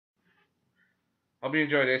Hope you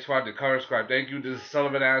enjoyed this one, the color scribe. Thank you. This is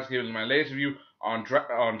Sullivan Ass giving my latest review on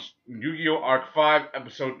Yu-Gi-Oh! Arc 5,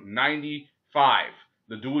 episode 95,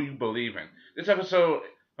 The Duel You Believe in. This episode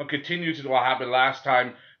continues to what happened last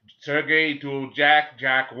time. Sergey duel Jack.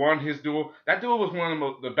 Jack won his duel. That duel was one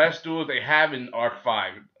of the best duels they have in Arc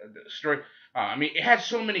 5. It had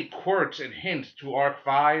so many quirks and hints to Arc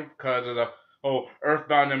 5 because of the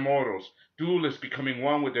Earthbound Immortals. Duelists becoming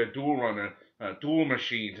one with their duel runner, dual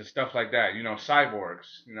machines and stuff like that. Cyborgs.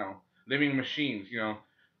 Living machines.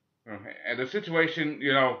 And the situation.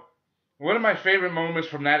 One of my favorite moments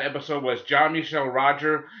from that episode was John Michel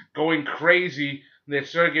Roger going crazy that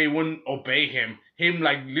Sergey wouldn't obey him. Him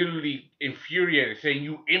like literally infuriated, saying,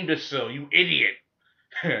 "You imbecile, you idiot."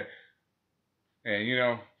 and you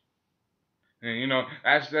know,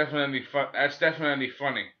 that's definitely fun. That's definitely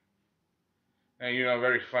funny, and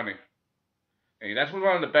very funny. And that's one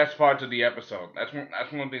of the best parts of the episode. That's one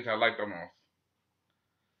of the things I like the most.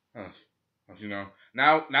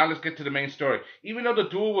 Now let's get to the main story. Even though the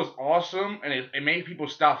duel was awesome and it made people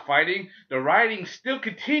stop fighting, the rioting still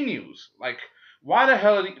continues. Like, why the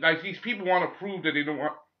hell? Like, these people want to prove that they don't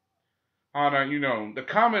want. The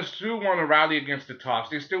commoners still want to rally against the tops.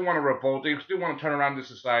 They still want to revolt. They still want to turn around the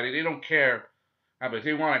society. They don't care, but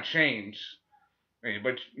they want to change.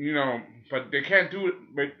 But they can't do it.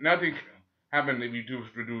 But nothing happens if you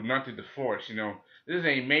do nothing to force. This is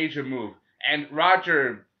a major move. And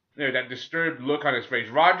Roger, that disturbed look on his face.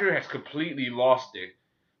 Roger has completely lost it.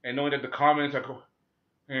 And knowing that the commoners are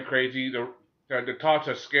crazy, the tops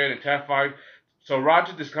are scared and terrified. So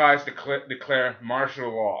Roger decides to declare martial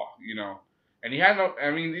law, and he has no. I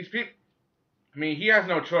mean, these people. I mean, he has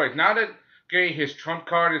no choice now that his trump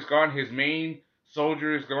card is gone, his main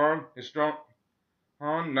soldier is gone, his strong.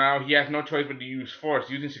 Now he has no choice but to use force,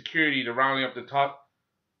 using security to round up the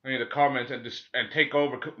comments and take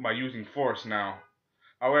over by using force now.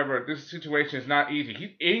 However, this situation is not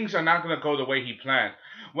easy. Things are not going to go the way he planned.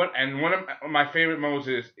 One of my favorite moments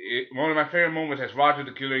is Roger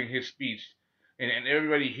delivering his speech, and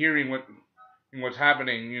everybody hearing what's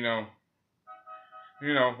happening. One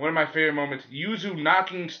of my favorite moments, Yuzu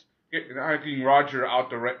knocking Roger out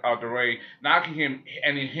the way, knocking him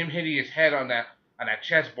and him hitting his head on that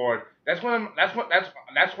chessboard. That's why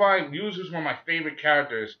Yuzu's one of my favorite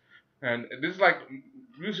characters, and this is like.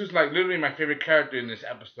 Yuzu's like literally my favorite character in this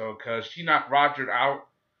episode because she knocked Roger out,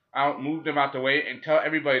 moved him out the way, and tell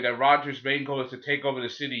everybody that Roger's main goal is to take over the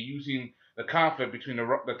city using the conflict between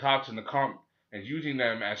the tops and the and using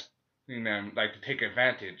them like to take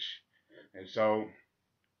advantage. And so,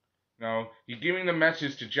 he's giving the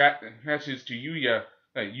message to Yuya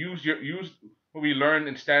that use what we learned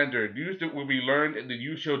in standard, use what we learned in the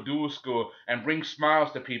Yugioh duel school, and bring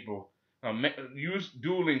smiles to people. Use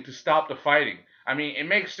dueling to stop the fighting. I mean, it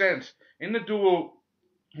makes sense. In the duel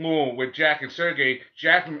with Jack and Sergey,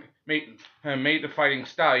 Jack made the fighting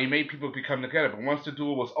stop. He made people become together. But once the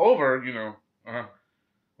duel was over,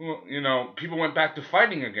 people went back to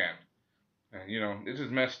fighting again. This is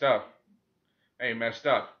messed up. Hey, messed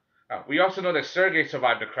up. We also know that Sergey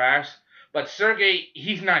survived the crash, but Sergey,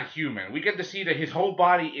 he's not human. We get to see that his whole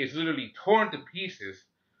body is literally torn to pieces.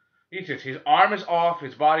 His arm is off,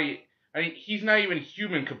 his body. I mean, he's not even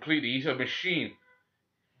human completely. He's a machine.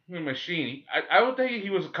 He's a machine. I would think he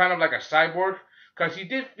was kind of like a cyborg because he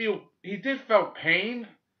did felt pain.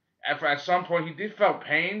 At some point, he did felt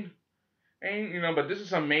pain. And but this is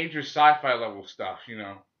some major sci-fi level stuff.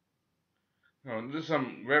 This is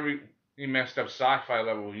some very messed up sci-fi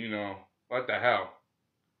level. What the hell?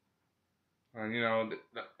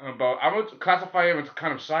 But I would classify him as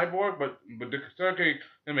kind of cyborg, but the Sergey is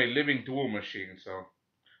a living dual machine. So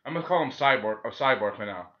I'm gonna call him cyborg for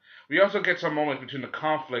now. We also get some moments between the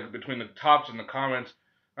conflict between the tops and the comments.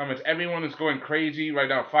 Everyone is going crazy right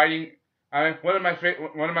now, fighting. One of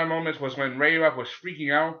my moments was when Rayrock was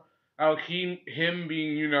freaking out. Him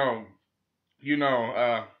being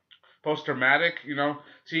post traumatic.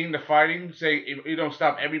 Seeing the fighting, saying if you don't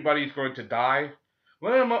stop, everybody's going to die.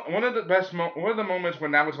 One of the moments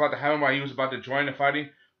when that was about to happen, while he was about to join the fighting,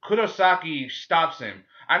 Kurosaki stops him.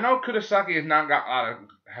 I know Kurosaki has not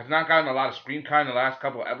gotten a lot of screen time in the last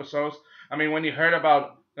couple of episodes. I mean, when he heard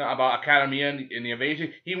about Academia and the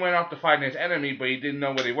invasion, he went off to fight his enemy, but he didn't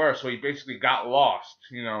know where they were, so he basically got lost.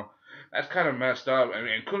 That's kind of messed up. I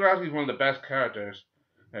mean, Kurosaki is one of the best characters,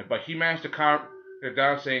 but he managed to calm it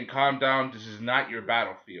down, saying, "Calm down. This is not your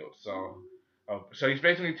battlefield." So he's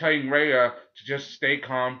basically telling Rhea to just stay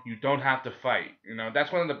calm. You don't have to fight.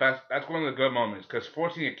 That's one of the best. That's one of the good moments because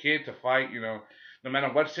forcing a kid to fight, no matter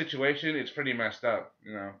what situation, it's pretty messed up.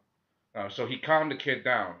 So he calmed the kid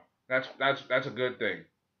down. That's a good thing.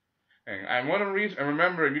 And one of the reasons, and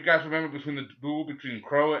remember, if you guys remember between the duel between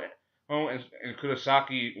Crow and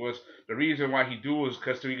Kurosaki was the reason why he duels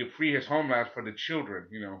because so he could free his homeland for the children,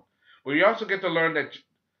 you know. But you also get to learn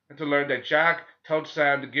that Jack told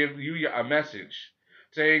Sam to give Yuya a message,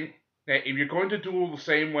 saying that if you're going to duel the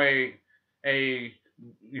same way, a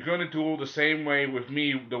you're going to duel the same way with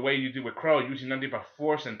me, the way you do with Crow, using nothing but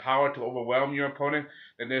force and power to overwhelm your opponent,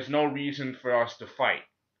 then there's no reason for us to fight.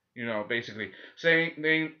 You know, basically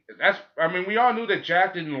saying that's. I mean, we all knew that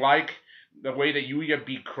Jack didn't like the way that Yuya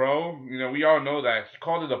beat Crow. You know, we all know that he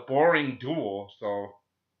called it a boring duel. So,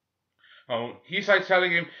 he's like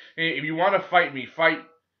telling him, hey, if you want to fight me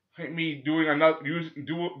doing another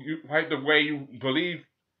fight the way you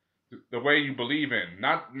believe in,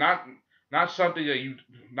 not something that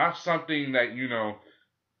that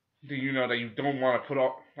you don't want to put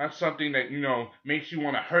up. That's something that makes you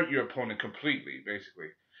want to hurt your opponent completely,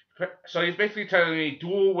 basically. So he's basically telling me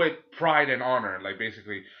duel with pride and honor, like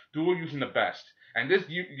basically duel using the best. And this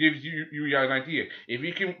gives you an idea. If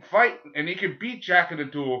he can fight and he can beat Jack in a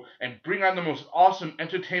duel and bring on the most awesome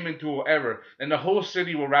entertainment duel ever, then the whole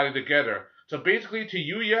city will rally together. So basically, to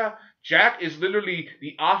Yuya, Jack is literally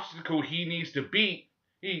the obstacle he needs to beat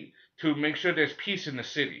to make sure there's peace in the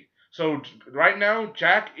city. So right now,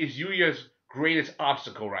 Jack is Yuya's greatest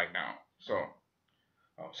obstacle right now.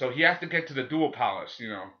 So he has to get to the Duel Palace, you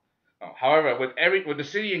know. However, with the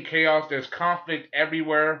city in chaos, there's conflict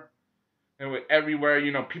everywhere, and with everywhere,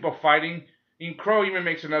 people fighting. And Crow even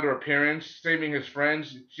makes another appearance, saving his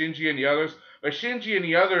friends, Shinji and the others. But Shinji and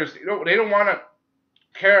the others, they don't want to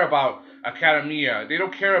care about Academia. They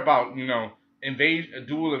don't care about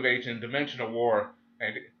dual invasion, dimensional war,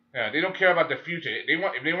 and they don't care about the future. If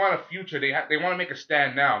they want a future, they want to make a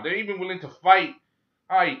stand now. They're even willing to fight,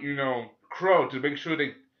 Crow to make sure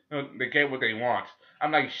they get what they want.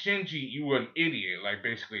 I'm like, Shinji, you an idiot. Like,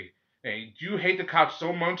 basically, hey, do you hate the cops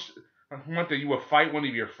so much that you will fight one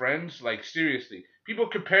of your friends? Like, seriously. People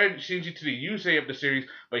compare Shinji to the Yusei of the series,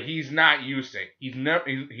 but he's not Yusei. He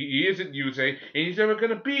isn't Yusei, and he's never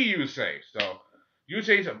gonna be Yusei. So,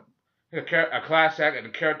 Yusei's a class act and a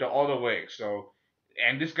character all the way. So,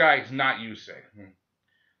 and this guy is not Yusei.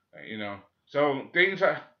 So things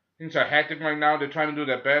are hectic right now. They're trying to do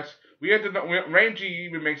their best. Rangy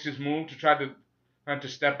even makes his move to try to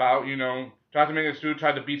step out. Try to make it through.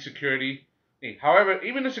 Try to beat security. However,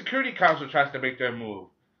 even the security council tries to make their move,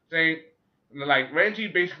 saying like Rangy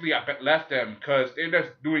basically left them because they're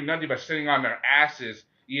just doing nothing but sitting on their asses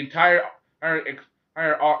the entire arc,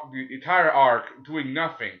 doing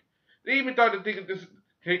nothing. They even thought that they could just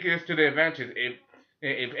take this to their advantage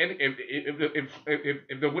if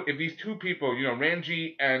these two people,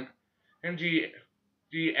 Rangy and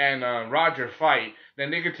Roger fight,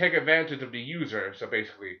 then they could take advantage of the user. So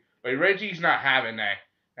basically, but Reggie's not having that.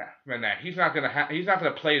 He's not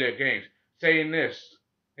gonna play their games. Saying this,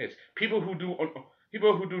 it's people who do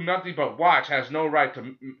nothing but watch has no right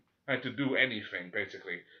to do anything,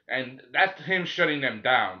 basically, and that's him shutting them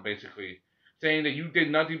down, basically, saying that you did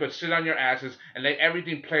nothing but sit on your asses and let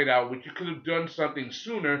everything play out, which you could have done something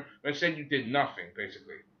sooner, but instead you did nothing,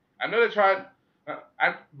 basically. I know they're trying,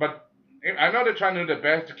 I know they're trying to do their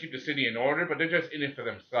best to keep the city in order, but they're just in it for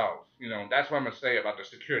themselves. That's what I'm gonna say about the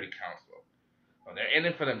Security Council. They're in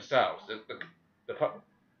it for themselves.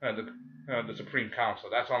 The Supreme Council.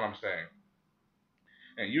 That's all I'm saying.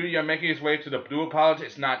 And Yuya making his way to the Duel Palace.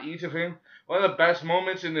 It's not easy for him. One of the best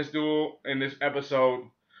moments in this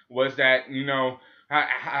episode was that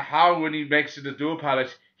how when he makes it to the Duel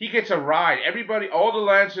Palace, he gets a ride. Everybody, all the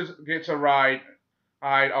Lancers gets a ride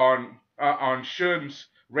on Shun's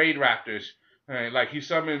Raid Raptors. Like he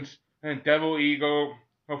summons Devil Eagle,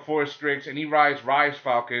 Force Strix, and he rides Rise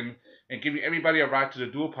Falcon and giving everybody a ride to the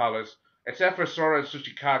Duel Palace, except for Sora and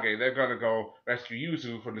Tsuchikage. They're gonna go rescue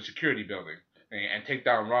Yuzu from the security building and take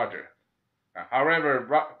down Roger. However,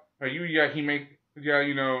 Yuya he makes the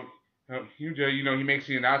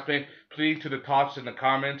announcement, pleading to the tops in the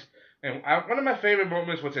comments. And one of my favorite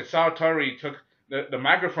moments was that Sawatori took the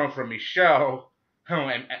microphone from Michelle.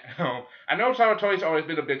 I know Sawatori's always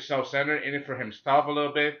been a bit self-centered, in it for himself a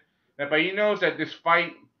little bit, but he knows that this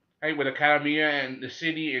fight with Academia and the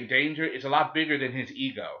city in danger is a lot bigger than his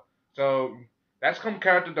ego. So that's some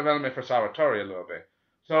character development for Sawatori a little bit.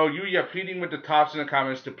 So Yuya pleading with the tops in the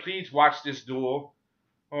comments to please watch this duel.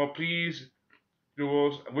 Oh, please,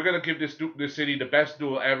 duels. We're gonna give this city the best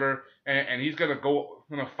duel ever, and he's gonna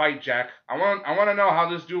fight Jack. I want to know how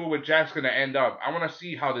this duel with Jack's gonna end up. I want to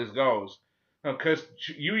see how this goes, because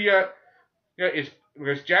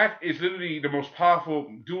because Jack is literally the most powerful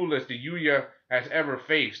duelist that Yuya has ever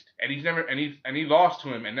faced, and he lost to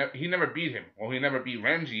him, and he never beat him. Well, he never beat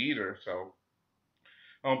Renji either. So,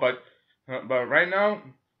 but right now,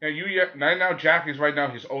 right now Jack is right now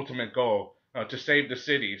his ultimate goal, to save the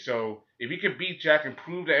city. So if he can beat Jack and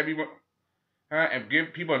prove to everyone, and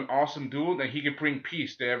give people an awesome duel, then he can bring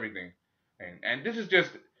peace to everything. And this is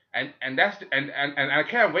just and I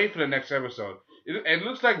can't wait for the next episode. It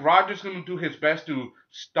looks like Roger's gonna do his best to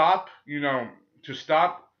stop, to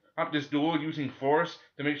stop up this duel using force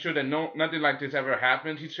to make sure that nothing like this ever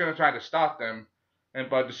happens. He's gonna try to stop them, and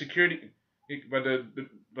but the security, but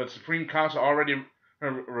the Supreme Council already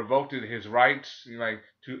revoked his rights. Like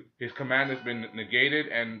to his command has been negated,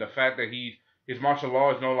 and the fact that his martial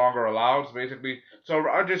law is no longer allowed, basically. So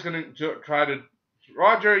Roger's gonna try to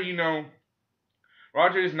Roger,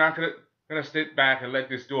 Roger is not gonna sit back and let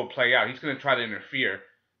this duel play out. He's gonna try to interfere.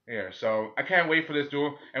 Yeah, so I can't wait for this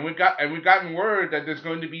duel. And we've gotten word that there's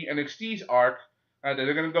going to be an Xyz arc. That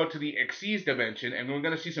they're gonna go to the Xyz dimension, and we're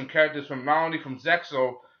gonna see some characters from not only from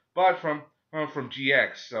Zexo but from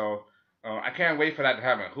GX. So I can't wait for that to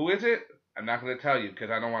happen. Who is it? I'm not gonna tell you because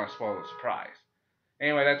I don't want to spoil the surprise.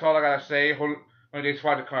 Anyway, that's all I gotta say. Thanks for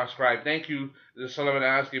watching, subscribe. Thank you. This is Sullivan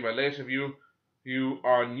asking my latest review. You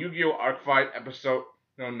on Yu-Gi-Oh! Arc Fight episode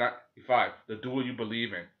 95, The Duel You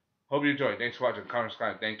Believe In. Hope you enjoyed. Thanks for watching,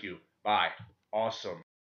 subscribe. Thank you. Bye. Awesome.